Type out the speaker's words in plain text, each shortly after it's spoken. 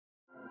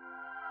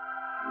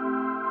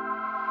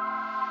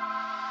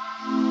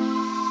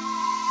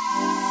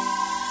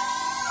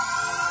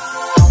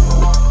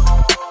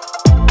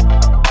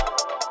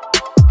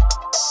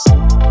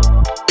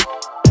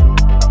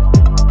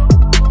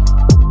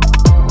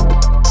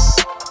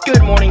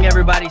morning,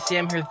 everybody.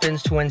 Sam here with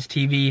Finn's Twins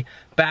TV,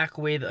 back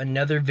with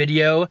another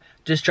video.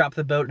 Just dropped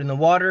the boat in the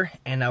water,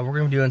 and we're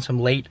gonna be doing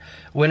some late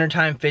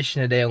wintertime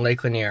fishing today on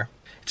Lake Lanier.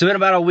 It's been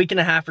about a week and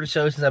a half or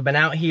so since I've been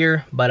out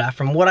here, but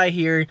from what I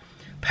hear,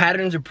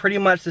 patterns are pretty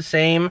much the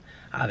same.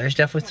 There's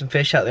definitely some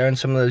fish out there in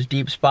some of those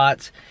deep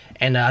spots,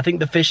 and I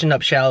think the fishing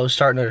up shallow is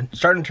starting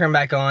to turn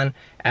back on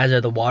as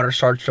the water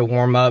starts to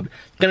warm up.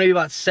 It's gonna be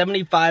about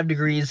 75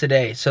 degrees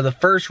today, so the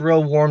first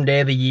real warm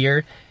day of the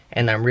year,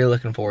 and I'm really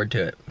looking forward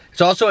to it.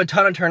 There's also a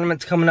ton of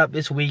tournaments coming up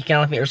this weekend.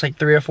 I think there's like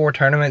 3 or 4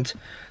 tournaments.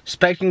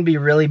 Expecting to be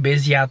really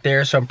busy out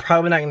there, so I'm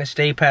probably not gonna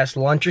stay past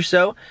lunch or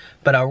so,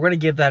 but we're gonna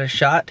give that a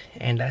shot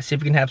and see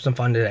if we can have some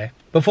fun today.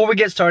 Before we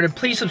get started,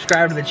 please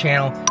subscribe to the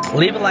channel,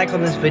 leave a like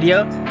on this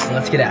video, and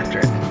let's get after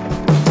it.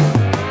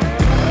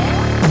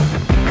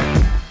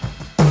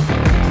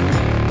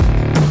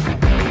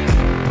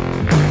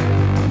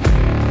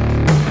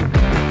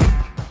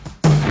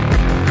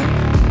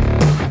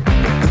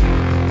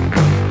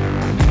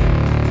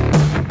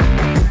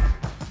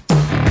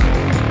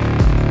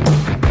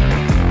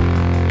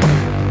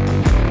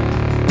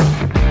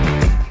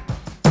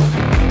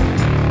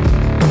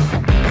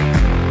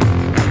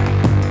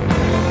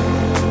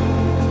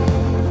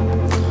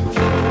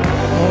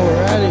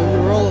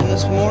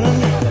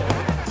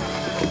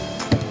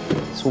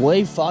 It's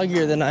way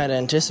foggier than I had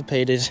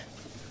anticipated.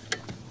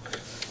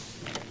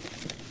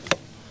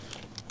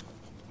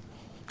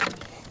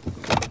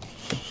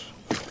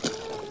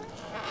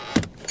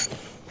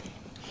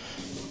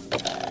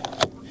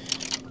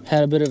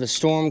 Had a bit of a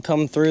storm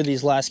come through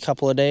these last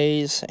couple of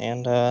days,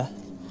 and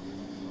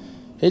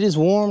it is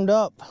warmed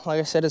up. Like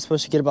I said, it's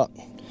supposed to get about,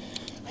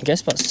 I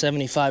guess, about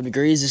 75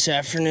 degrees this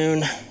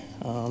afternoon.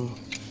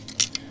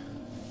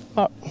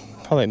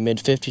 Probably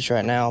mid-50s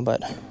right now,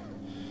 but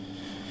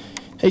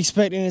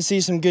expecting to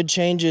see some good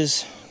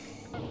changes.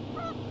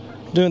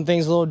 Doing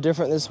things a little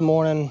different this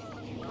morning.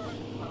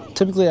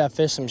 Typically I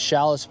fish some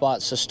shallow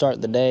spots to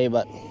start the day,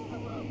 but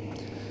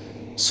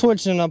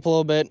switching it up a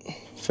little bit.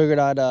 Figured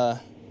I'd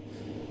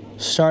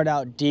start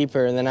out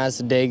deeper, and then as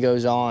the day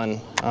goes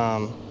on,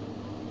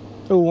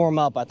 it'll warm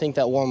up. I think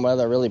that warm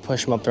weather really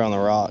pushed them up there on the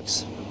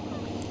rocks.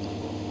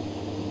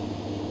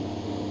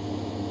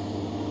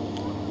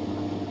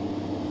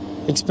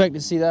 Expect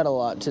to see that a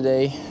lot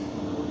today.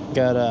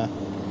 Got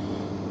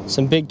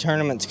some big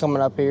tournaments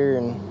coming up here,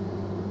 and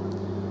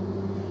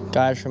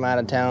guys from out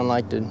of town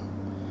like to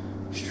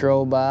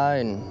stroll by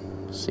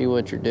and see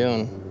what you're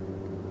doing.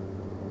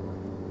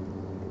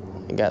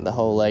 You got the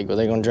whole lake, but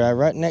they're gonna drive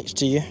right next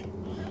to you,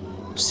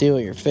 see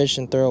what you're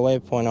fishing, throw a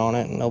waypoint on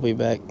it, and they'll be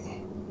back.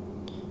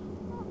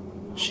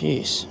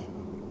 Jeez.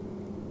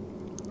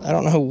 I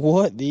don't know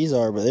what these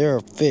are, but there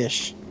are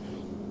fish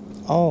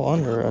all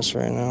under us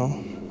right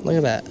now. Look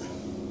at that.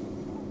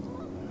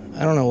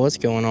 I don't know what's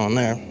going on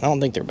there. I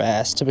don't think they're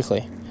bass.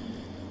 Typically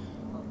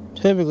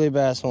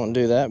bass won't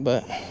do that,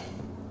 but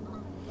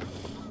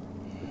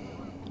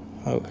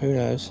oh, who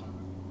knows.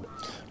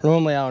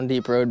 Normally out on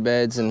deep road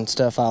beds and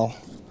stuff, on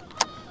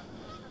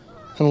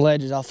the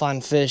ledges, I'll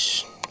find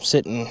fish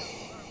sitting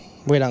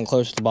way down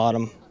close to the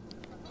bottom,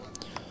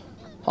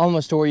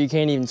 almost to where you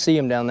can't even see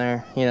them down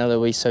there. You know,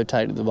 they'll be so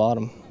tight to the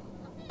bottom.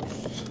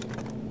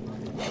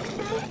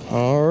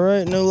 All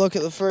right, no luck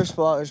at the first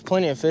spot. There's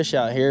plenty of fish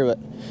out here, but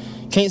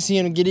can't see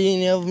him get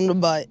any of them to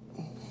bite.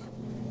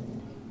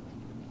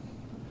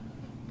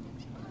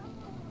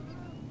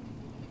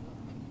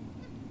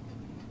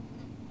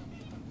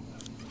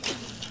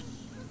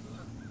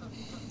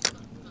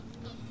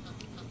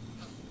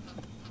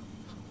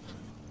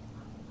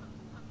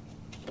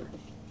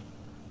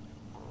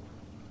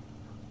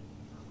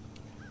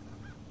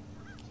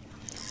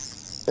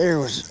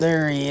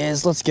 There he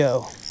is. Let's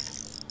go.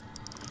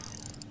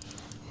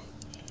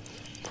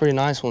 Pretty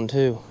nice one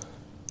too.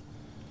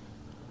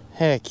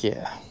 Heck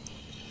yeah.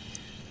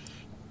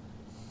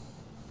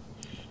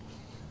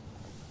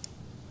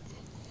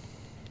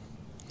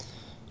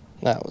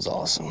 That was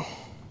awesome.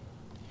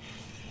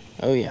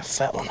 Oh yeah,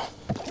 fat one.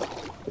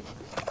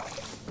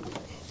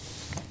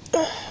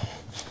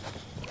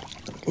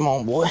 Come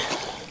on, boy.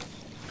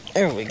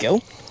 There we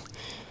go.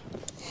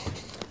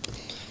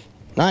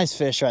 Nice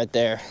fish right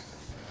there.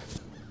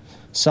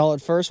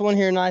 Solid first one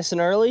here, nice and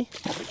early.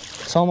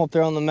 Saw him up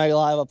there on the Mega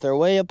Live up there,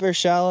 way up there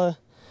shallow.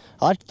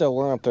 I like to throw a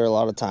worm up there a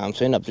lot of times,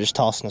 so I end up just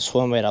tossing a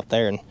swim bait up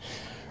there and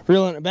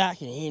reeling it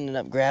back, and he ended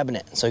up grabbing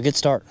it. So good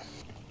start.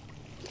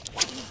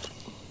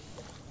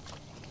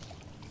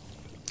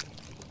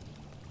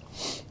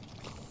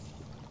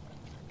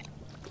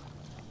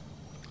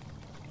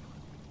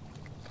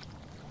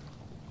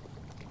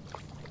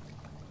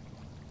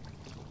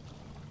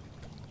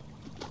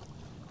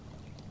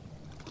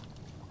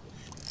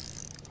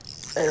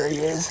 There he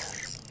is.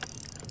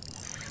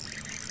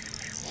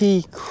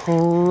 He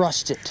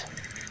crushed it.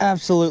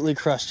 Absolutely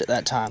crushed it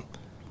that time.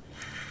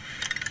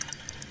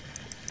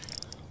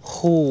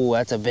 Oh,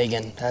 that's a big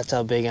one. That's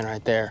a big one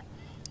right there.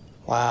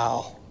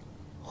 Wow.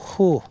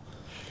 Whew.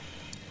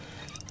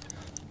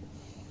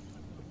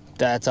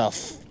 That's a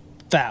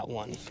fat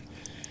one.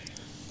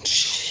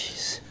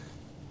 Jeez.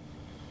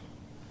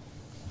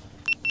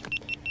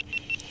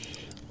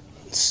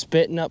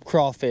 spitting up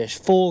crawfish,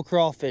 full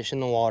crawfish in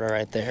the water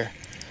right there.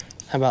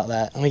 How about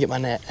that? Let me get my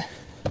net.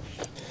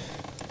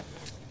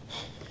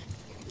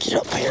 Get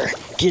up here,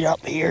 get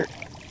up here.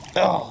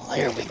 Oh,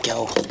 there we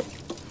go.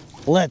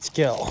 Let's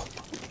go.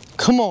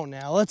 Come on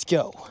now, let's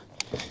go.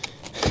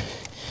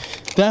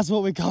 That's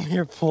what we come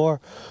here for.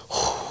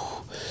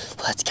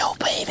 Let's go,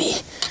 baby.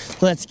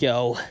 Let's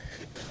go.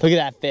 Look at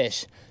that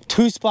fish.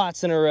 2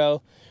 spots in a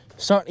row.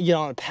 Starting to get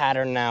on a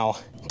pattern now.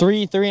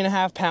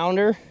 3.5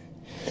 pounder.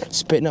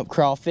 Spitting up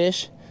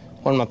crawfish.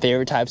 One of my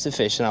favorite types of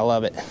fish, and I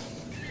love it.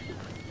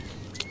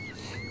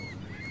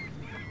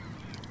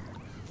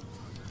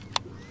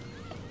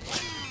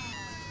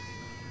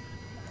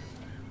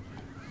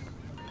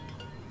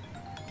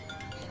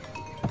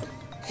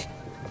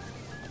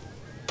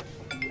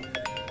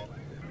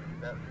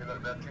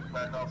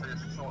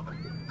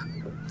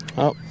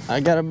 Oh, I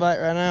got a bite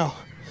right now.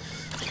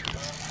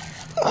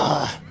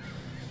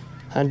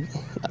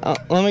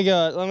 Let me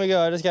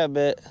go, I just got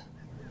bit.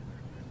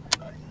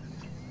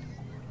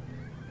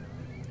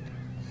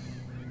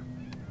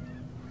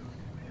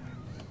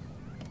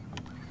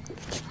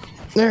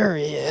 There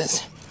he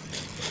is.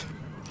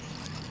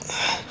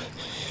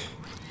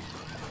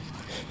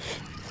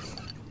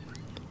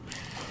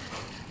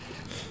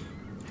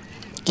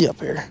 Get up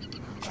here.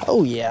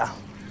 Oh yeah.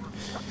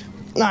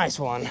 Nice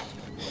one.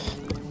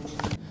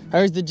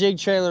 There's the jig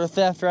trailer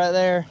theft right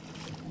there.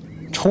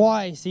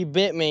 Twice he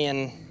bit me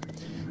and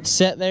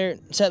set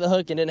the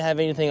hook and didn't have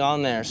anything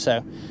on there.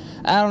 So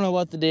I don't know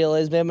what the deal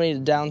is. Maybe I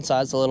need to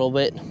downsize a little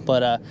bit,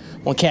 but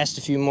we'll cast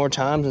a few more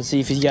times and see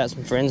if he's got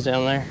some friends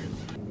down there.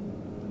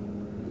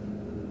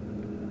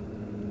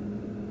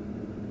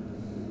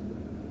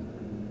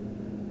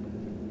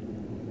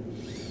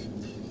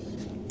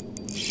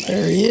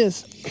 There he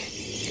is.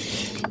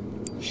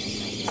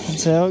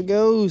 That's how it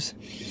goes.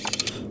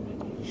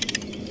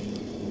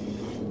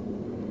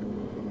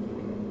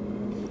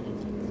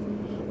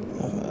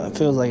 It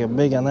feels like a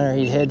big one there.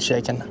 He's head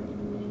shaking.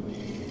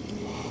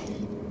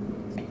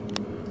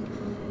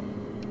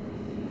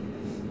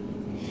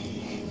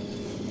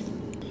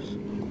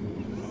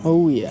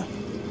 Oh yeah.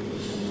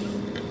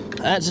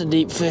 That's a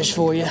deep fish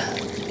for you.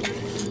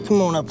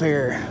 Come on up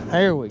here.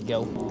 There we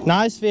go.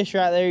 Nice fish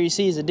right there. You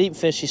see he's a deep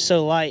fish. He's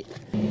so light.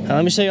 Now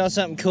let me show y'all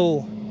something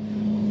cool.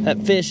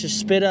 That fish just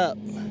spit up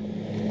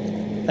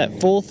that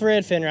full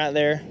thread fin right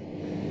there.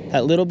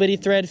 That little bitty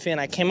thread fin.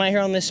 I came out here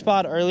on this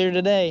spot earlier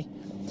today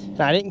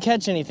and I didn't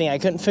catch anything. I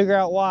couldn't figure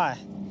out why.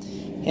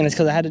 And it's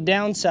because I had to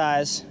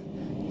downsize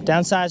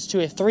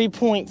to a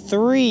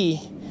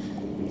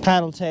 3.3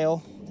 paddle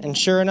tail, and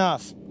sure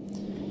enough,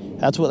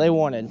 that's what they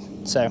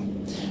wanted. So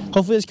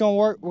hopefully it's gonna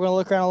work. We're gonna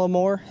look around a little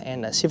more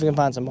and see if we can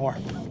find some more.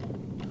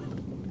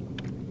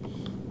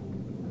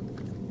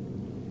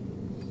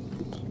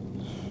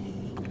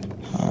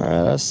 All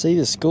right, I see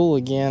the school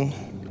again.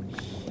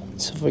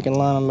 See if we can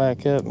line them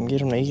back up and get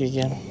them to eat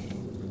again.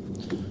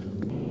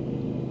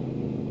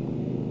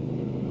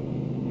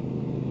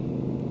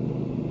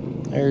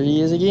 There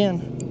he is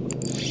again.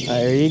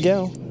 There you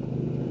go.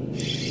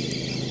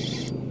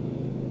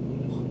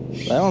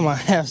 That one might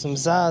have some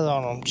size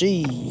on them.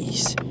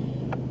 Jeez.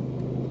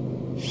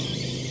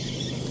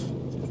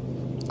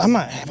 I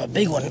might have a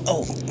big one.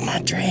 Oh,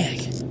 my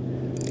drag.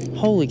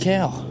 Holy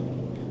cow.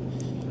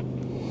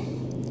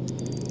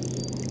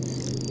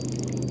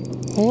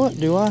 What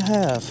do I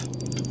have?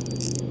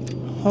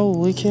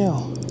 Holy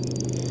cow.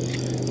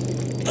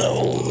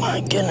 Oh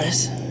my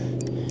goodness.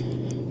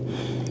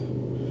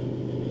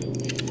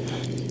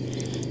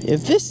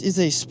 If this is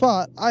a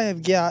spot, I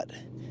have got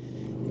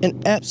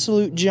an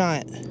absolute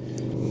giant.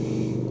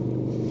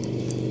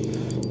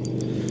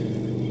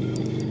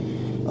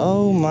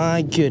 Oh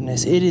my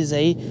goodness, it is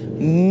a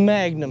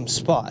magnum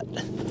spot.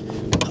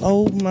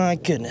 Oh my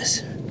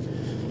goodness.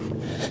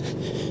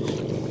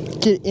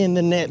 Get in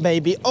the net,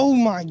 baby. Oh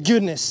my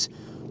goodness.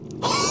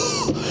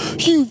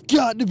 You've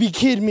got to be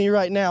kidding me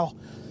right now.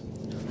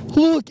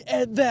 Look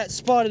at that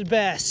spotted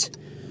bass.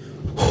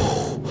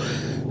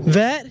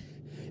 That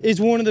is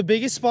one of the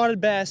biggest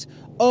spotted bass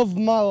of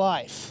my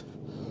life.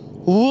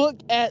 Look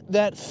at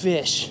that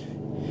fish.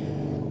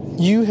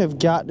 You have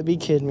got to be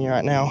kidding me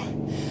right now.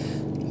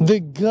 The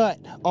gut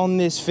on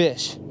this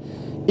fish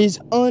is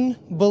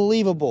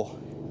unbelievable.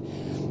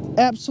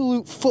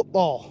 Absolute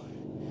football.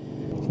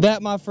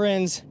 That, my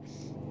friends,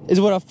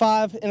 is what a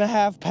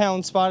 5.5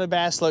 pound spotted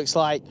bass looks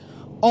like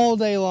all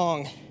day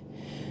long.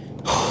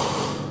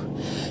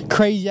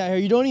 Crazy out here.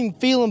 You don't even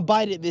feel them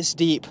bite it this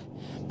deep.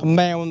 But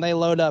man, when they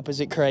load up, is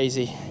it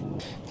crazy.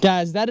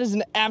 Guys, that is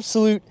an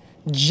absolute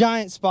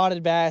giant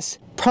spotted bass.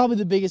 Probably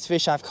the biggest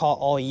fish I've caught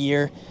all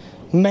year.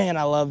 Man,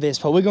 I love this,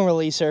 but we're gonna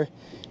release her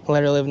and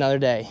let her live another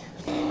day.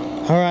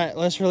 All right,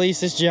 let's release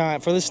this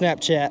giant for the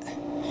Snapchat.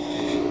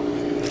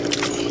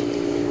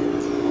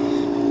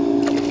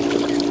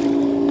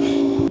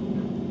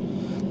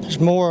 There's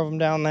more of them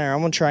down there.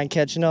 I'm gonna try and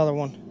catch another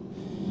one.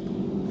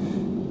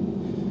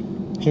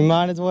 We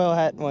might as well,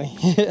 hadn't we?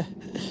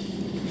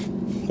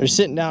 They're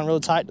sitting down real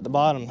tight at the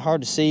bottom.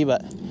 Hard to see,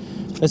 but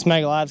this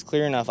Mega Live's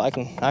clear enough. I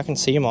can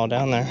see them all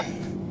down there.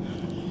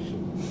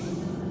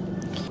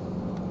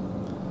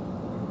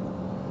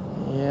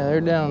 Yeah,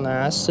 they're down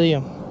there. I see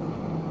them.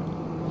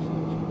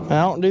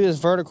 I don't do this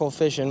vertical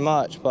fishing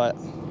much, but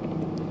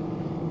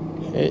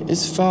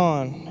it's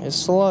fun. It's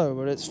slow,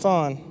 but it's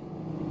fun.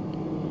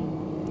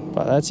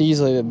 But that's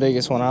easily the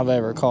biggest one I've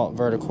ever caught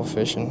vertical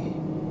fishing.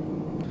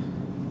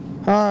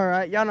 All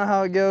right, y'all know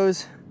how it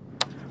goes.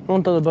 I'm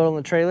gonna throw the boat on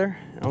the trailer,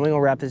 and we're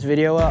gonna wrap this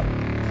video up.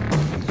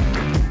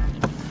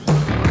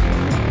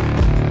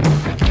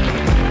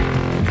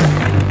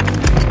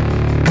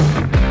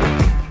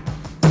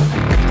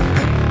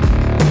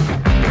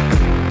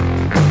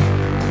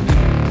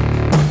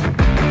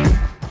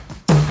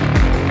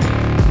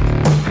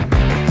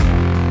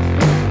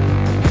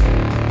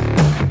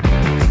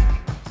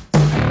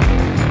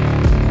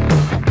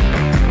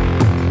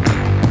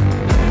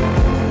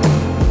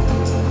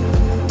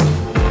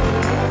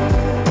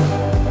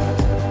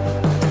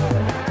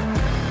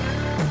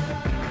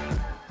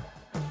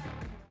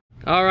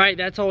 All right,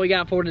 that's all we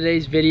got for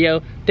today's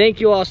video. Thank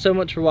you all so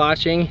much for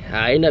watching. It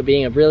ended up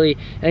being a really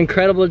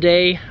incredible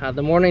day.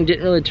 The morning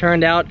didn't really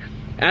turn out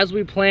as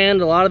we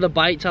planned. A lot of the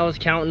bites I was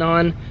counting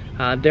on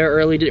there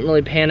early didn't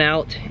really pan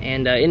out,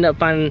 and ended up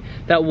finding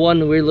that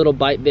one weird little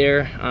bite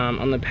there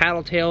on the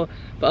paddle tail.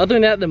 But other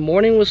than that, the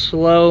morning was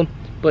slow,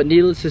 but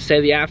needless to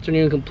say, the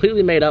afternoon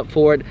completely made up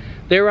for it.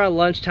 There around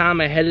lunchtime,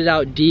 I headed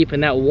out deep,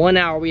 and that 1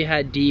 hour we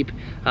had deep,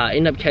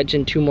 ended up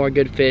catching 2 more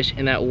good fish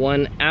and that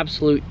one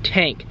absolute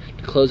tank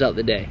to close out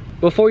the day.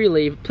 Before you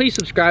leave, please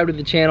subscribe to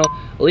the channel,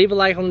 leave a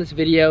like on this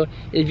video.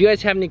 If you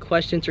guys have any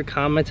questions or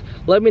comments,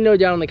 let me know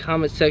down in the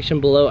comments section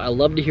below. I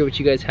love to hear what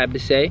you guys have to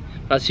say.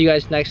 I'll see you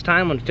guys next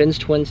time on Finn's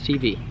Twins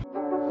TV.